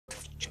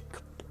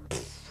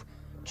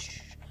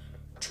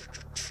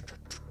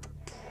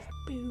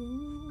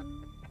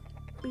Boo,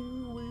 boo,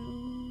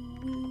 woo,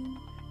 woo,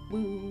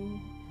 woo.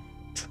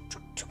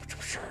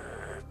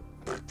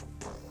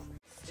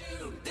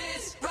 Do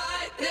this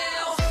right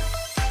now.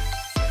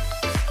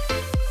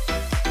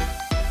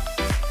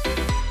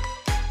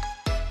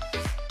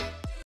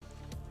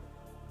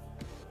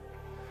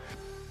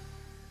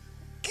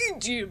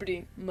 Good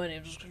evening, my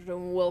name is Macleod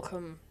and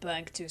welcome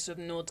back to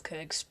Subnautica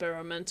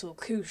Experimental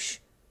KOOSH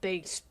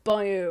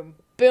Biome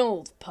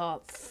Build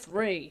Part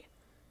 3.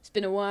 It's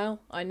been a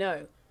while, I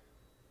know.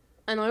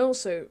 And I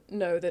also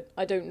know that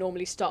I don't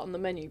normally start on the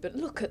menu, but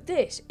look at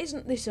this!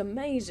 Isn't this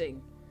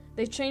amazing?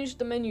 They've changed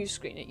the menu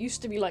screen. It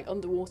used to be like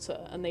underwater,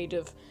 and they'd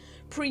have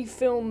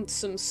pre-filmed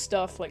some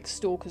stuff like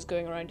stalkers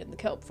going around in the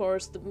kelp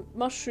forest, the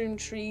mushroom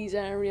trees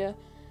area,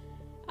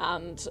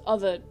 and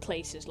other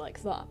places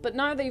like that. But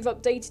now they've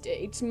updated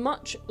it. It's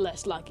much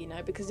less laggy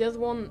now, because the other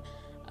one,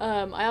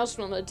 I asked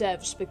one of the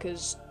devs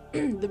because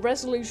the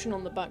resolution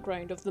on the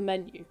background of the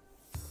menu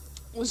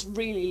was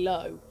really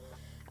low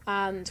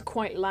and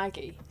quite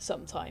laggy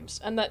sometimes.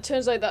 And that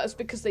turns out that is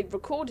because they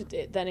recorded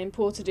it, then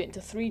imported it into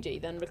 3D,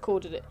 then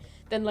recorded it,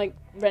 then like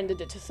rendered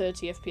it to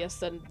 30 FPS,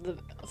 then the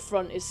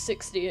front is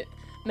 60, it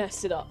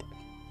messed it up.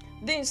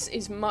 This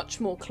is much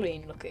more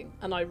clean looking,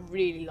 and I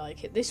really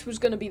like it. This was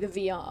going to be the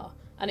VR,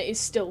 and it is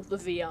still the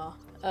VR.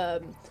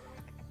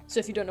 So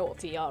if you don't know what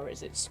VR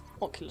is, it's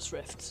Oculus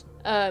Rift.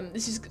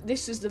 This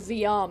is the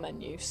VR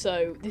menu,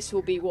 so this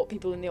will be what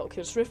people in the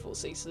Oculus Rift will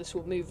see, so this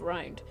will move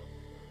around,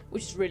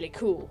 which is really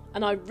cool.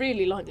 And I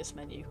really like this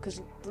menu, because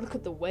look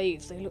at the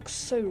waves, they look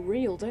so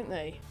real, don't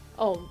they?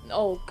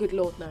 Oh, good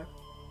lord, no.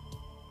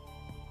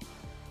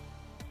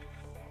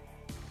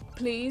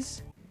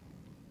 Please?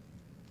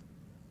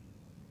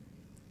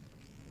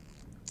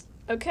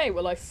 Okay,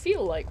 well I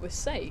feel like we're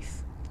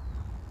safe.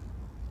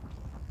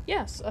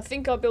 Yes, I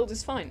think our build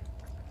is fine,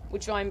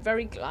 which I'm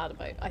very glad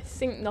about. I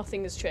think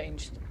nothing has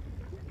changed.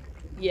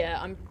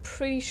 Yeah, I'm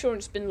pretty sure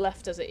it's been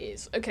left as it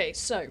is. Okay,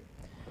 so,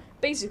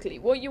 basically,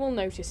 what you will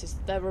notice is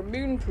that there are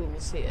moon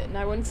pools here.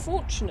 Now,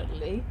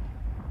 unfortunately,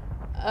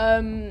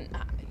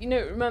 you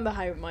know, remember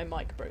how my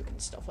mic broke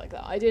and stuff like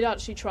that? I did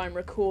actually try and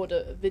record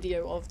a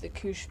video of the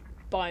KOOSH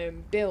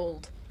Biome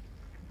build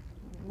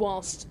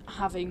whilst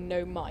having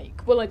no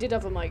mic. Well, I did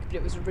have a mic, but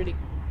it was a really,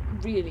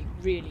 really,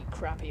 really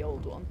crappy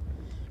old one.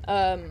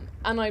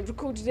 And I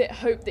recorded it,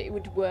 hoped that it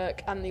would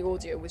work, and the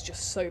audio was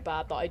just so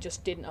bad that I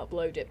just didn't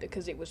upload it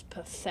because it was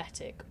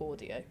pathetic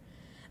audio.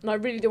 And I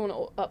really don't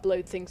want to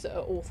upload things that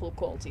are awful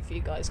quality for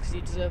you guys because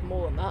you deserve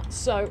more than that.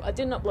 So I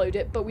didn't upload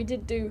it, but we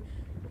did do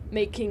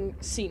making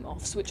sea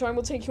moths, which I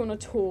will take you on a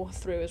tour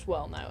through as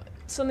well now.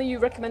 Some of you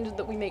recommended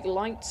that we make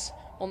lights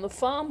on the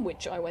farm,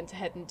 which I went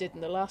ahead and did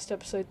in the last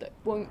episode that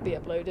won't be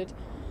uploaded,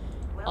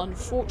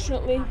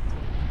 unfortunately.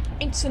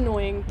 It's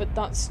annoying, but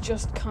that's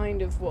just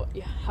kind of what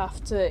you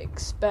have to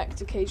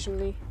expect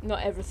occasionally.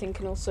 Not everything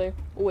can also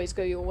always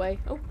go your way.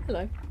 Oh,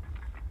 hello.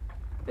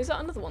 Is that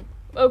another one?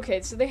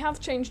 Okay, so they have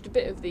changed a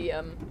bit of the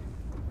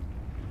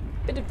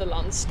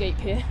landscape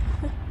here.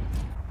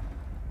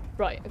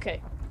 Right,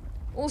 okay.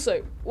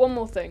 Also, one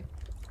more thing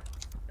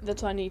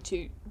that I need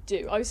to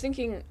do. I was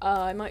thinking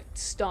I might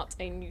start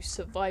a new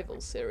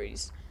survival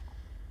series.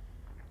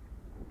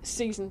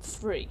 Season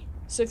 3.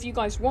 So if you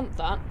guys want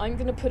that, I'm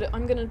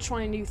gonna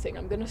try a new thing.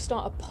 I'm gonna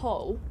start a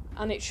poll,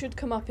 and it should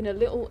come up in a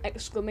little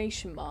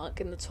exclamation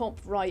mark in the top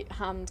right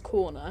hand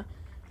corner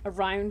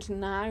around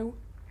now.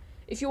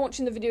 If you're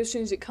watching the video as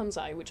soon as it comes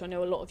out, which I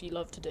know a lot of you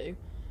love to do,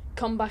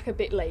 come back a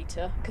bit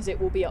later, because it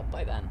will be up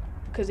by then,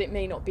 because it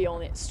may not be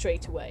on it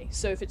straight away.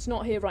 So if it's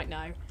not here right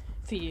now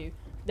for you,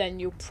 then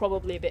you're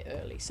probably a bit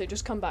early. So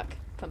just come back,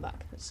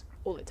 that's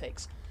all it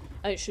takes.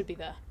 And it should be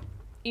there.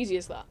 Easy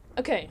as that.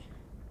 Okay.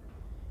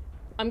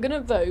 I'm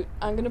gonna vote,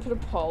 I'm gonna put a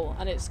poll,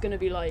 and it's gonna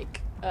be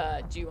like,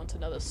 do you want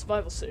another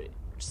survival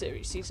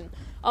series season?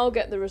 I'll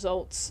get the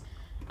results,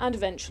 and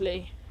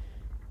eventually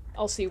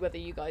I'll see whether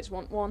you guys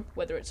want one,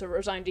 whether it's a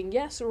resounding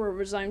yes or a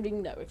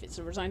resounding no. If it's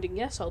a resounding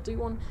yes, I'll do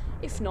one.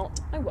 If not,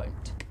 I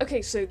won't.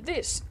 Okay, so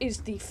this is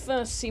the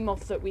first sea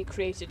moth that we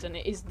created, and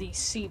it is the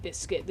sea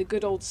biscuit, the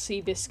good old sea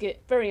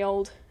biscuit. Very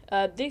old.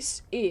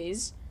 This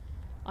is,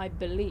 I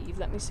believe,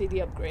 let me see the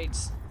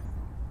upgrades.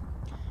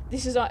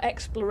 This is our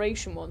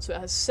exploration one, so it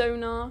has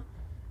sonar,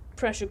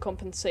 pressure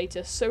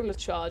compensator, solar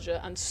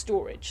charger, and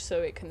storage, so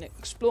it can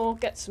explore,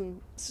 get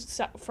some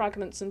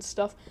fragments and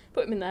stuff,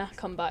 put them in there,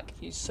 come back,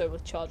 use solar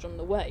charge on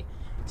the way.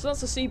 So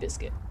that's the sea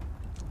biscuit.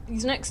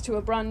 These next two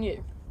are brand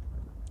new.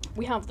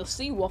 We have the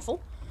sea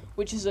waffle,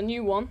 which is a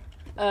new one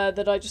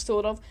that I just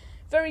thought of.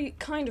 Very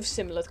kind of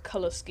similar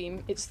colour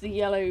scheme. It's the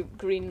yellow,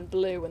 green,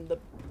 blue, and the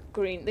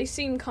green. They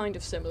seem kind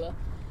of similar.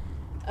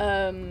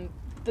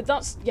 But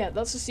that's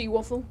a sea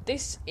waffle.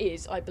 This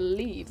is, I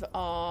believe,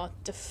 our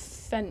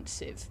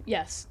defensive.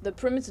 Yes, the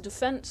perimeter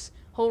defense,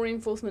 hull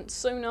reinforcement,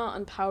 sonar,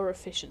 and power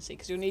efficiency.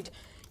 Because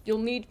you'll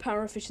need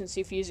power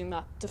efficiency for using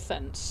that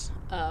defense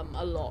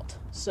a lot.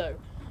 So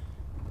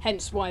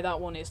Hence why that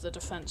one is the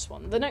defense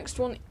one. The next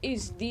one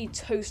is the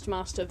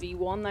Toastmaster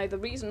V1. Now, the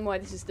reason why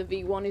this is the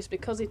V1 is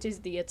because it is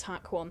the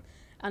attack one,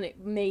 and it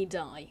may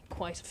die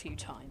quite a few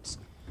times.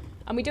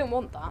 And we don't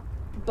want that,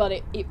 but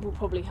it will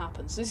probably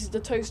happen. So this is the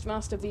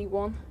Toastmaster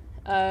V1.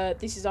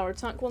 This is our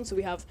attack one, so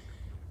we have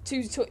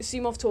 2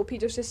 Seamoth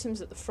torpedo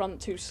systems at the front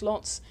 2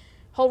 slots,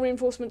 hull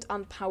reinforcement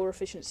and power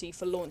efficiency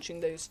for launching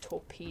those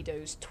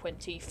torpedoes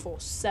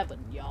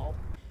 24/7, y'all.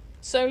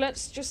 So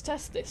let's just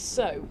test this.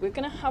 So we're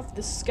going to have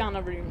the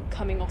scanner room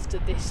coming off to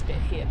this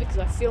bit here, because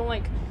I feel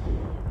like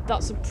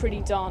that's a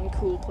pretty darn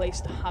cool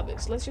place to have it.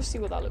 So let's just see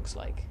what that looks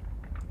like.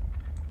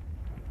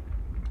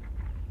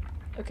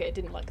 Okay, it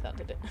didn't like that,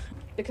 did it?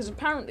 Because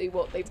apparently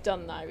what they've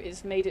done now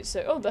is made it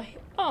so...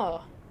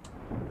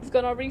 we've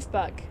got our reef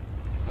back.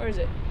 Where is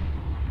it?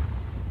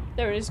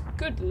 There it is.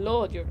 Good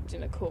lord, you're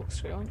in a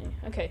corkscrew, aren't you?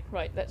 Okay,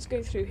 right, let's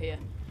go through here.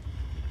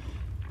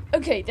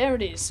 Okay, there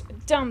it is.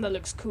 Damn, that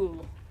looks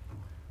cool.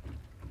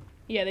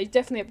 Yeah, they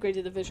definitely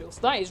upgraded the visuals.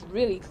 That is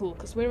really cool,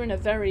 because we're in a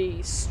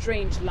very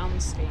strange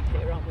landscape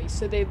here, aren't we?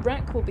 So the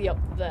wreck will be up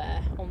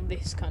there, on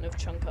this kind of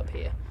chunk up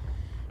here.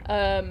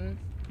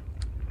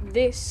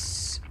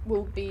 This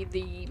will be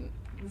the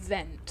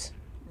vent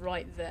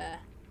right there.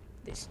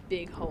 This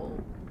big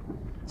hole.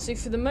 So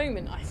for the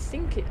moment, I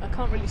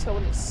can't really tell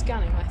when it's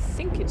scanning. I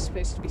think it's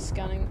supposed to be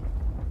scanning...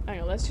 Hang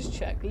on, let's just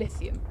check.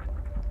 Lithium.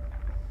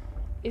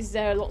 Is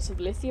there lots of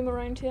lithium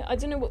around here? I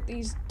don't know what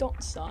these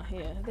dots are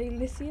here. Are they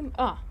lithium?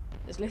 Ah,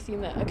 there's lithium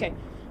there. Okay.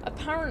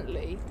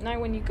 Apparently, now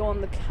when you go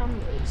on the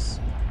cameras...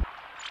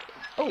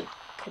 Oh,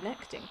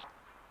 connecting.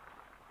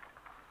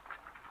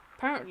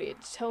 Apparently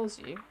it tells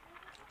you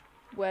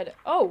where to...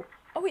 Oh,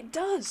 it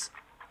does!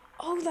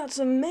 Oh, that's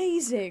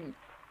amazing!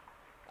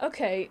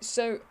 Okay,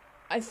 so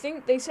I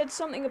think they said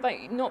something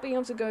about not being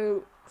able to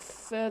go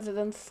further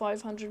than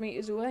 500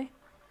 meters away.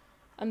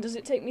 And does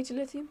it take me to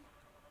lithium?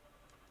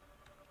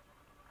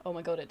 Oh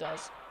my god, it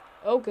does.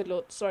 Oh, good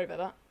lord. Sorry about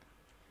that.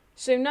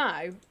 So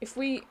now, if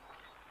we...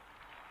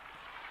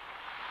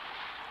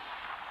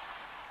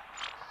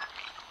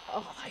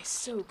 Oh, that is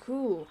so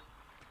cool.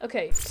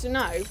 Okay, so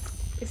now,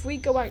 if we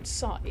go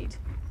outside,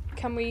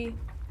 can we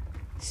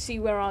see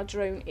where our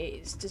drone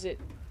is? Does it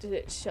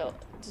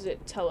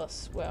tell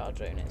us where our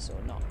drone is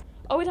or not?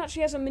 Oh, it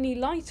actually has a mini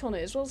light on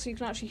it as well, so you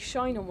can actually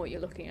shine on what you're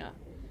looking at.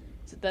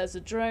 So there's a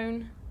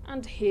drone,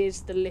 and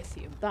here's the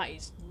lithium. That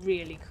is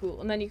really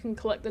cool. And then you can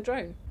collect the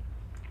drone.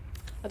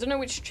 I don't know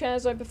which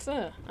chairs I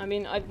prefer. I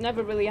mean, I'd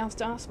never really have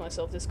to ask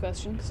myself this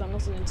question, because I'm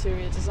not an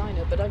interior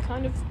designer, but I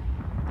kind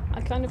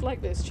of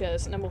like those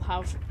chairs. And then we'll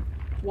have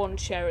one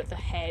chair at the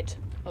head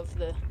of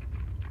the...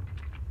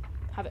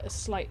 Have it a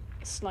slight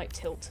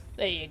tilt.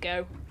 There you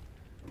go.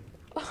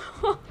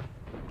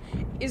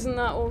 Isn't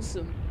that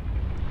awesome?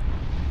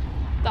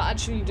 That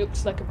actually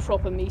looks like a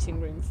proper meeting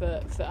room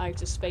for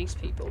outer space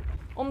people.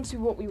 On to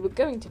what we were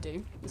going to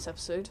do this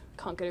episode,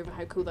 can't get over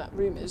how cool that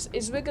room is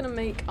we're going to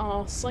make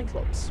our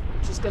Cyclops,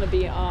 which is going to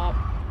be our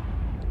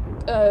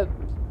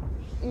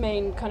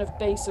main kind of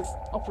base of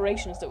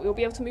operations that we'll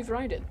be able to move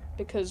around in,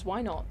 because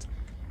why not?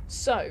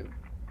 So,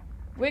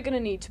 we're going to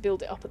need to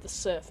build it up at the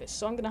surface,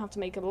 so I'm going to have to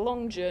make a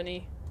long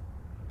journey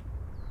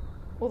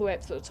all the way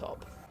up to the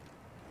top.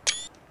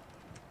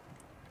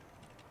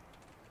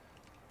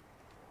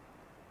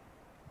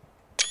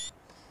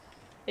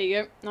 There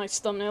you go, nice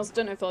thumbnails.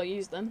 Don't know if I'll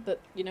use them,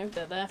 but you know,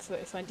 they're there for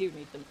if I do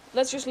need them.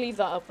 Let's just leave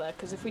that up there,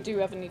 because if we do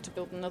ever need to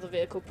build another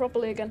vehicle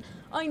properly again,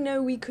 I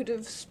know we could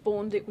have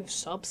spawned it with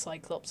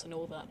sub-Cyclops and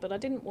all that, but I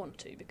didn't want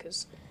to,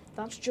 because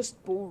that's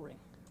just boring.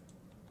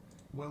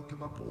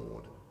 Welcome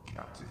aboard,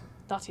 Captain.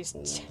 That is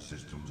all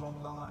systems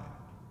online.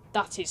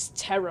 That is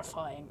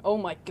terrifying. Oh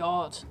my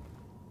god.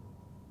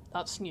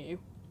 That's new.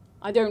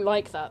 I don't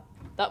like that.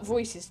 That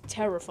voice is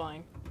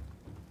terrifying.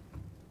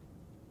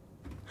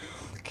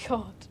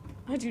 God.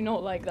 I do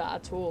not like that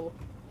at all.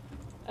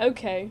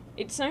 Okay,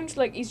 it sounds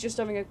like he's just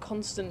having a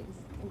constant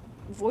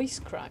voice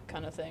crack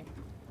kind of thing.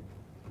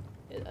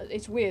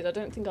 It's weird, I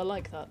don't think I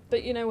like that.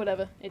 But you know,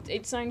 whatever.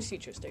 It sounds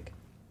futuristic.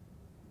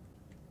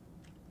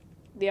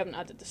 They haven't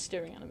added the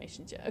steering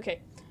animations yet.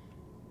 Okay.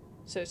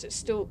 So is it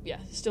still... Yeah,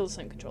 it's still the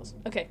same controls.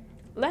 Okay,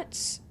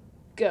 let's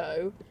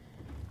go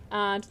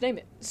and name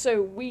it.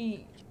 So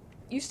we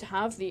used to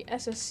have the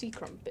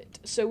SeaCrumpet.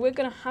 So we're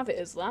going to have it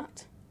as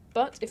that.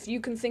 But if you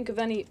can think of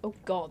any... Oh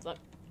god, that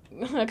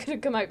could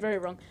have come out very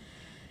wrong.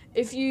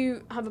 If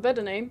you have a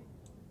better name,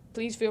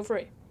 please feel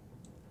free.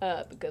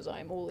 Because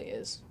I am all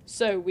ears.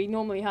 So we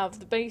normally have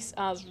the base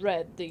as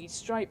red, the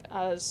stripe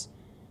as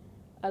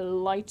a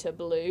lighter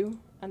blue,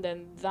 and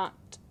then that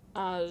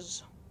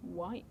as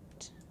white,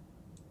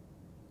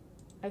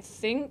 I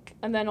think.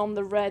 And then on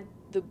the red,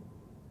 the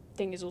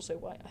thing is also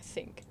white, I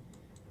think.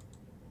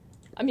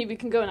 I mean, we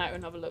can go out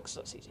and have a look,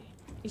 so that's easy.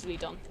 Easily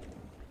done.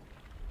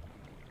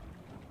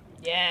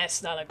 Yes,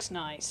 that looks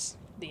nice.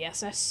 The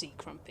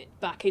SeaCrumpet,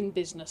 back in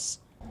business.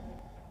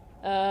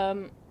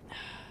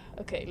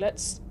 Okay,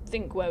 let's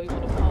think where we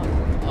want to park.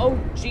 Oh,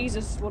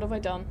 Jesus, what have I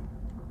done?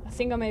 I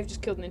think I may have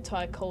just killed an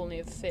entire colony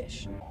of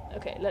fish.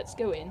 Okay, let's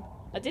go in.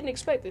 I didn't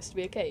expect this to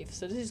be a cave,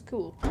 so this is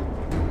cool.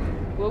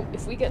 Well,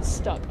 if we get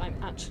stuck,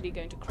 I'm actually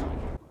going to cry.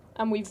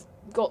 And we've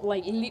got,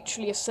 like,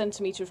 literally a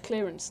centimetre of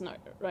clearance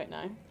right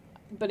now.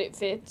 But it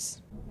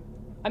fits.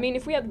 I mean,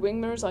 if we had wing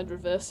mirrors, I'd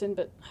reverse in,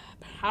 but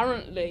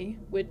apparently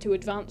we're too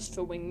advanced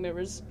for wing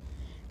mirrors.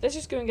 Let's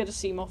just go and get a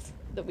Seamoth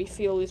that we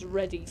feel is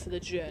ready for the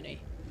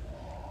journey.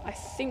 I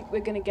think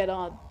we're going to get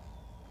our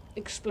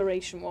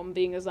exploration one,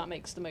 being as that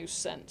makes the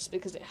most sense,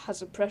 because it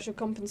has a pressure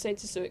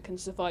compensator, so it can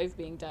survive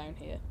being down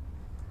here.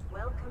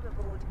 Welcome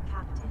aboard,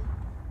 Captain.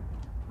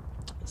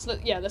 So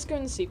yeah, let's go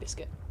in the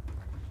Seabiscuit.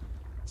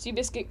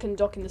 Seabiscuit can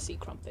dock in the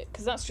SeaCrumpet,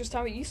 because that's just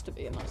how it used to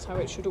be, and that's how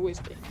it should always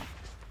be.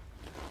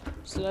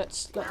 So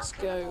let's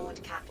go.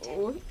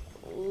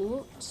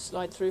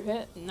 Slide through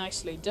here,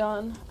 nicely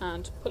done,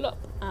 and pull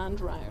up and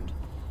round.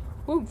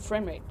 Woo,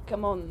 frame rate,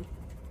 come on.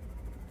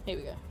 Here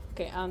we go.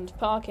 Okay, and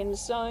park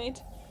inside.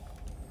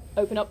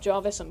 Open up,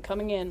 Jarvis, I'm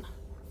coming in.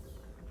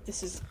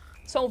 This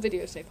whole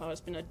video so far has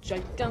been a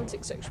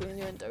gigantic sexual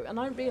innuendo, and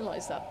I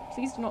realise that.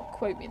 Please do not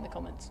quote me in the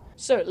comments.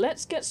 So,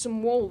 let's get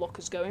some wall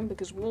lockers going,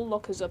 because wall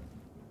lockers are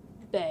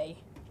bae,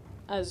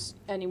 as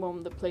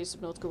anyone that plays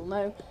Subnautica will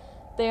know.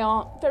 They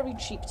are very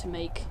cheap to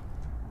make,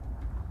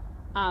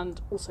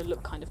 and also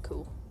look kind of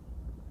cool.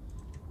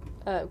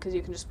 Because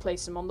you can just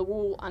place them on the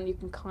wall, and you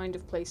can kind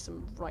of place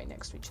them right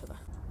next to each other.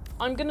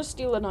 I'm going to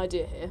steal an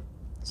idea here,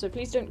 so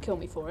please don't kill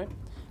me for it.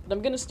 But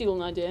I'm going to steal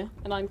an idea,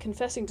 and I'm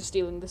confessing to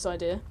stealing this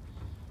idea,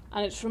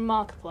 and it's from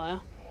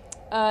Markiplier.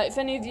 If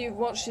any of you have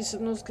watched his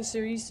Subnautica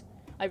series,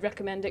 I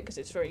recommend it because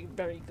it's very,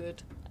 very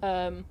good.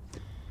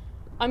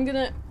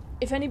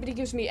 If anybody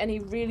gives me any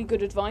really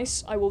good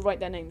advice, I will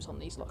write their names on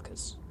these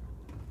lockers.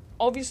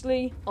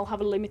 Obviously, I'll have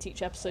a limit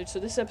each episode, so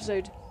this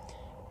episode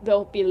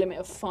there'll be a limit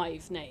of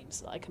 5 names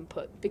that I can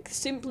put,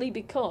 simply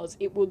because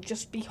it will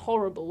just be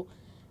horrible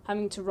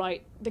having to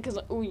write, because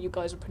all you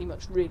guys are pretty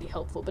much really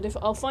helpful, but if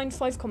I'll find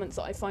 5 comments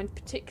that I find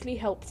particularly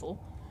helpful,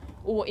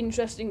 or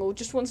interesting, or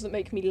just ones that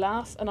make me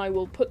laugh, and I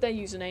will put their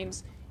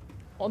usernames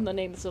on the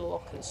names of the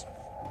lockers.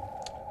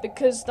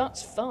 Because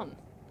that's fun.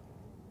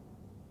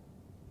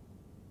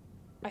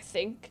 I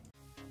think.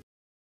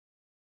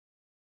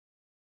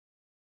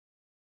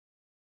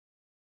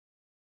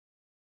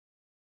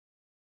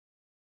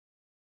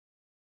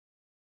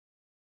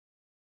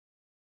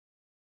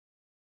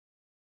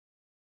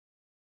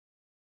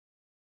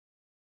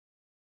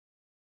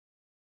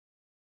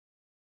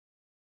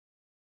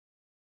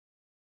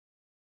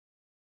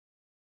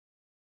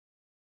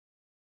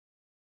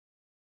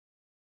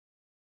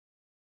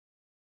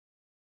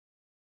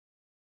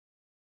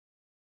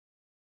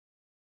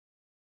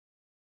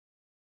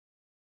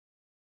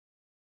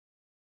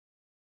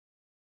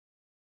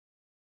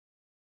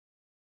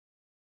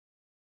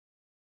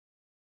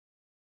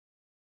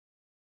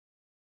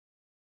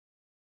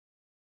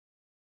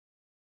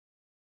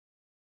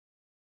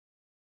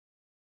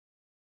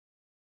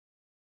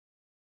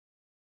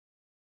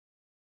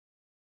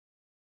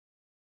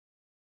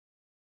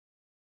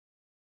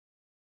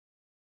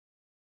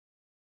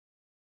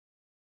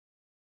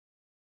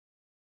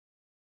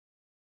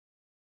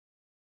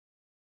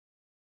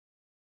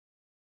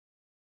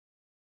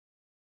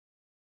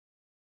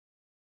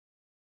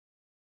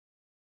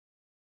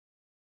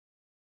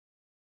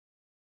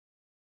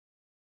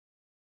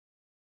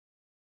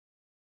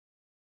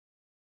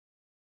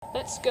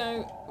 Let's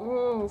go.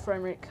 Ooh,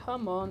 frame rate,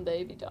 come on,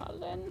 baby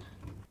darling.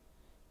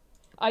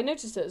 I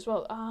noticed it as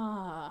well.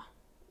 Ah.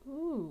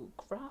 Ooh,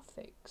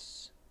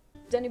 graphics.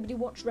 Did anybody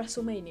watch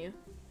Wrestlemania?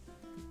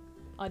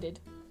 I did.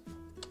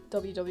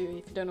 WWE,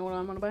 if you don't know what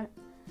I'm on about.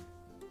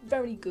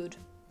 Very good.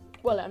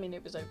 Well, I mean,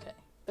 it was okay.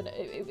 But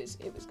it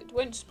was good.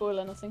 Won't spoil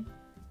anything.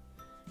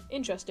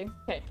 Interesting.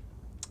 Okay.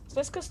 So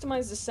let's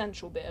customize the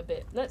central bit a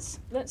bit.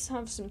 Let's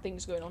have some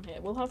things going on here.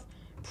 We'll have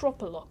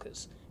proper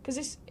lockers. Because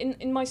this,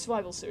 in my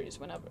survival series,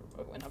 whenever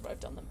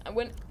I've done them,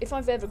 and if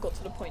I've ever got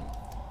to the point,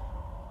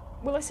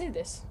 will I say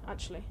this,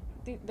 actually?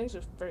 Those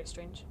are very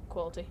strange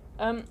quality.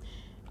 I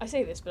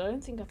say this, but I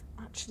don't think I've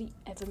actually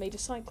ever made a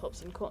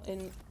Cyclops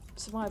in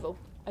survival.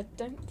 I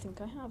don't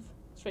think I have.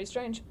 It's very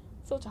strange.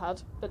 Thought I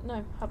had, but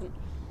no, haven't.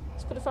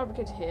 Let's put a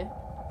fabricator here,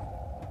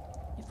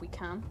 if we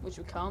can, which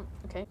we can't.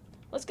 Okay,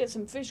 let's get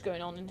some fish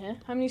going on in here.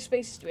 How many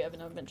spaces do we have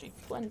in our inventory?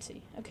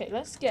 Plenty. Okay,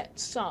 let's get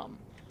some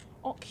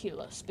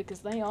Oculus,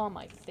 because they are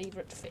my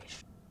favourite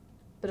fish.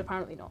 But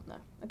apparently not, no.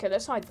 Okay,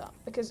 let's hide that,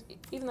 because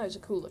even though it's a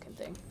cool looking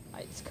thing,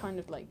 it's kind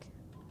of like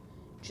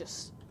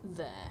just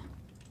there.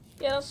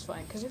 Yeah, that's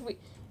fine, because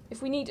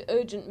if we need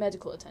urgent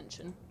medical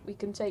attention, we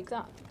can take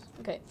that.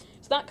 Okay,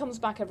 so that comes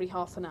back every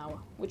half an hour,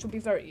 which will be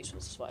very useful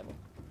for survival.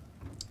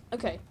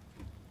 Okay,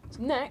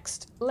 so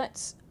next,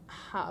 let's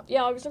have...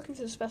 Yeah, I was looking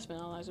for the specimen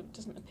analyzer, but it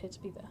doesn't appear to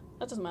be there.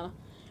 That doesn't matter.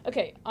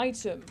 Okay,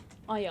 item,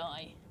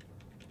 II.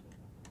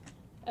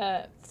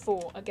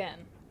 4 again.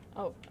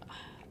 Oh,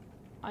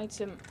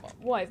 item.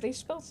 Why have they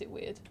spelt it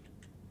weird?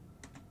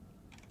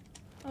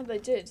 Oh, they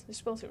did. They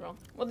spelt it wrong.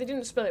 Well, they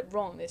didn't spell it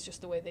wrong. It's just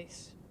the way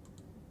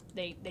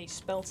they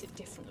spelt it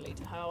differently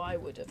to how I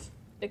would have.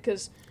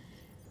 Because,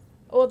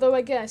 although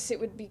I guess it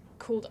would be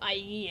called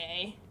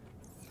IEA.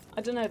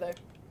 I don't know though.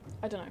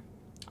 I don't know.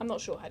 I'm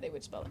not sure how they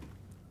would spell it.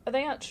 Are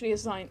they actually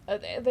assigned? Are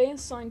they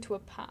assigned to a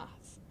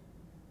path?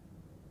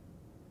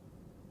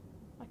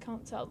 I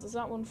can't tell. Does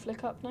that one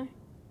flick up now?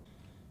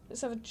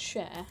 Let's have a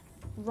chair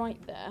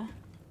right there.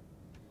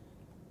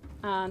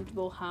 And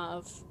we'll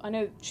have... I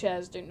know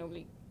chairs don't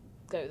normally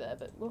go there,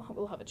 but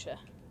we'll have a chair.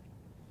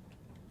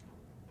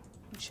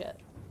 A chair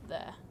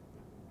there.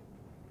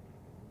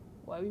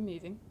 Why are we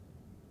moving?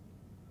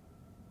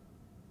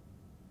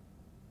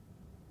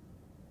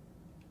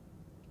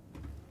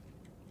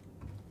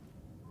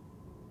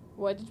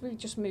 Why did we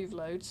just move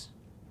loads?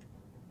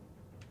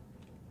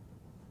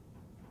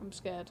 I'm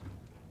scared.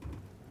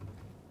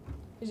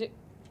 Is it...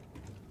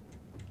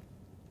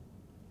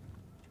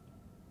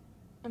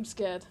 I'm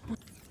scared.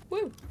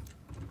 Woo!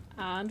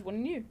 And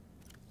one new.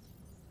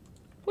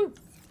 Woo!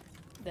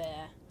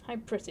 There. How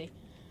pretty.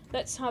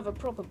 Let's have a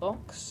proper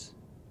box.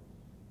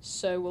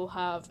 So we'll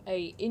have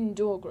a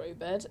indoor grow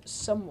bed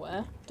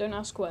somewhere. Don't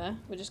ask where.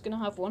 We're just gonna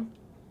have one.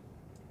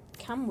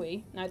 Can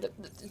we? Now the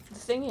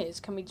thing is,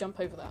 can we jump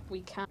over that?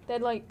 We can. They're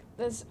like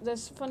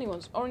there's funny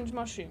ones. Orange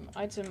mushroom.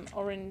 Item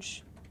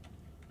orange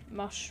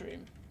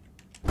mushroom.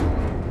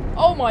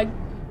 Oh my!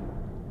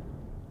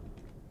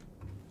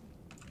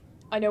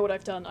 I know what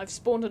I've done. I've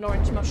spawned an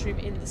orange mushroom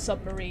in the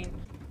submarine.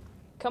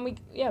 Can we?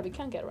 Yeah, we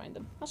can get around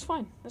them. That's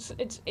fine.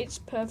 It's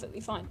perfectly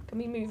fine. Can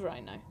we move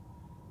around now?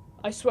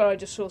 I swear I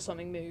just saw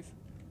something move.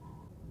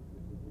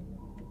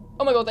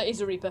 Oh my god, that is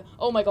a Reaper.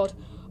 Oh my god.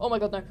 Oh my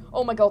god, no.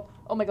 Oh my god.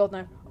 Oh my god,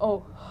 no.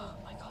 Oh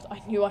my god. I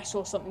knew I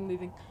saw something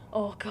moving.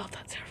 Oh god,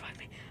 that terrified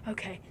me.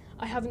 Okay.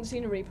 I haven't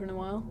seen a Reaper in a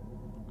while.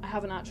 I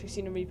haven't actually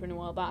seen a Reaper in a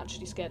while. That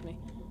actually scared me.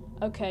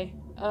 Okay.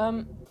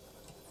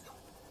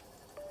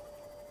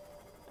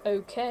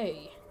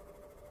 Okay.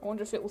 I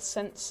wonder if it will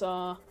sense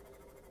our...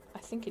 I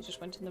think it just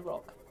went in the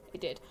rock.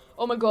 It did.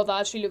 Oh my god, that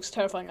actually looks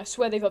terrifying. I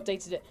swear they've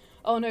updated it.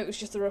 Oh no, it was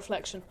just a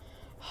reflection.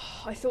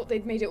 I thought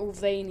they'd made it all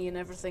veiny and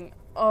everything.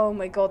 Oh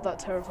my god, that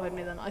terrified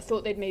me then. I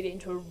thought they'd made it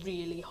into a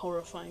really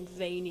horrifying,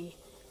 veiny,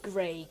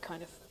 grey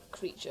kind of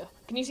creature.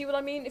 Can you see what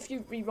I mean? If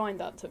you rewind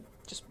that to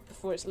just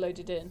before it's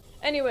loaded in.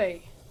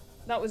 Anyway,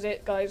 that was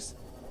it, guys.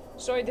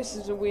 Sorry this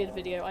is a weird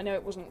video. I know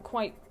it wasn't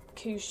quite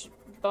KOOSH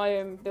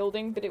biome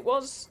building, but it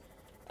was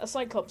a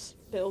Cyclops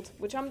build,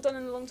 which I haven't done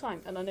in a long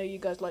time, and I know you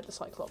guys like the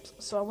Cyclops,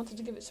 so I wanted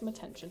to give it some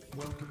attention.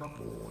 Welcome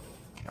aboard,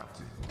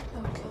 Captain.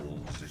 Okay.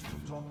 All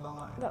systems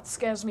online. That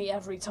scares me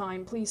every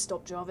time. Please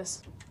stop,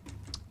 Jarvis.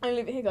 I'll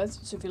leave it here, guys.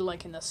 So if you're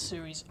liking this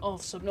series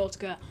of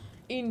Subnautica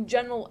in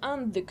general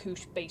and the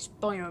KOOSH-based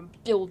biome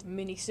build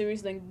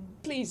mini-series, then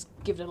please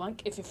give it a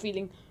like. If you're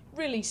feeling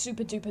really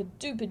super duper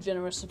duper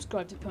generous,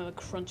 subscribe to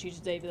Crunchy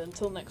today. But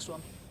until next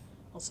one,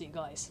 I'll see you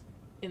guys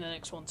in the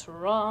next one.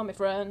 Ta-ra, my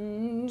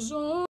friends.